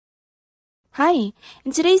Hi!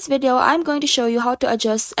 In today's video, I'm going to show you how to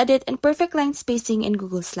adjust, edit, and perfect line spacing in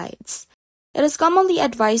Google Slides. It is commonly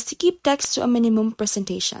advised to keep text to a minimum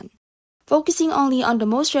presentation, focusing only on the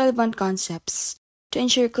most relevant concepts. To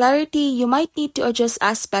ensure clarity, you might need to adjust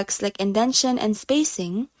aspects like indentation and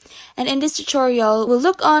spacing, and in this tutorial, we'll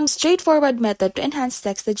look on a straightforward method to enhance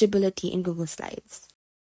text legibility in Google Slides.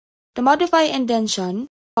 To modify indentation,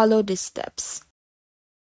 follow these steps.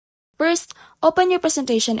 First, open your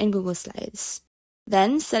presentation in Google Slides.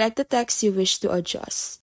 Then, select the text you wish to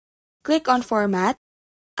adjust. Click on Format,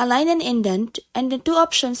 Align and Indent, and the two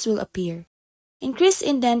options will appear. Increase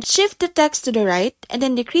indent, shift the text to the right, and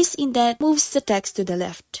then decrease indent moves the text to the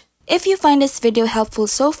left. If you find this video helpful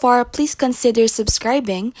so far, please consider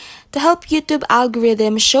subscribing to help YouTube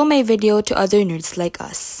algorithm show my video to other nerds like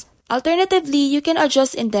us. Alternatively, you can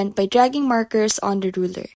adjust indent by dragging markers on the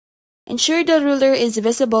ruler. Ensure the ruler is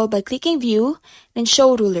visible by clicking View, then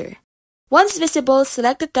Show Ruler. Once visible,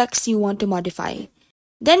 select the text you want to modify.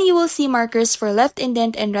 Then you will see markers for left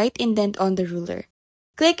indent and right indent on the ruler.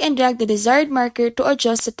 Click and drag the desired marker to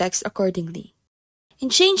adjust the text accordingly. In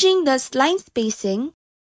changing the line spacing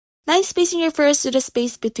refers to the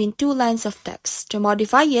space between two lines of text. To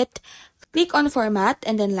modify it, click on Format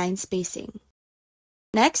and then Line Spacing.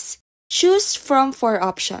 Next, choose from four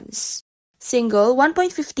options. Single,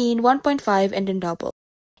 1.15, 1.5, and then double.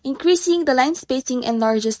 Increasing the line spacing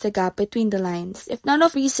enlarges the gap between the lines. If none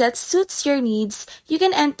of resets suits your needs, you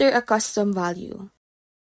can enter a custom value.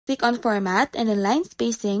 Click on Format and then Line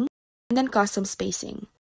Spacing, and then Custom Spacing.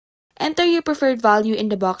 Enter your preferred value in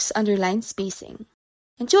the box under Line Spacing.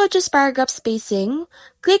 And to adjust paragraph spacing,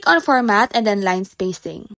 click on Format and then Line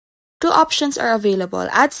Spacing. Two options are available,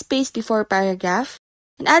 Add Space Before Paragraph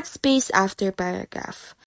and Add Space After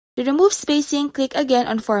Paragraph. To remove spacing, click again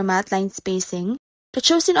on Format Line Spacing. The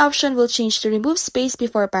chosen option will change to Remove Space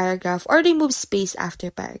Before Paragraph or Remove Space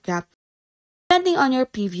After Paragraph, depending on your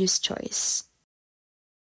previous choice.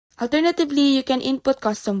 Alternatively, you can input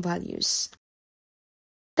custom values.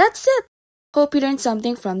 That's it! Hope you learned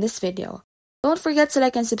something from this video. Don't forget to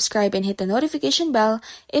like and subscribe and hit the notification bell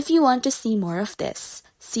if you want to see more of this.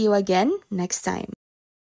 See you again next time.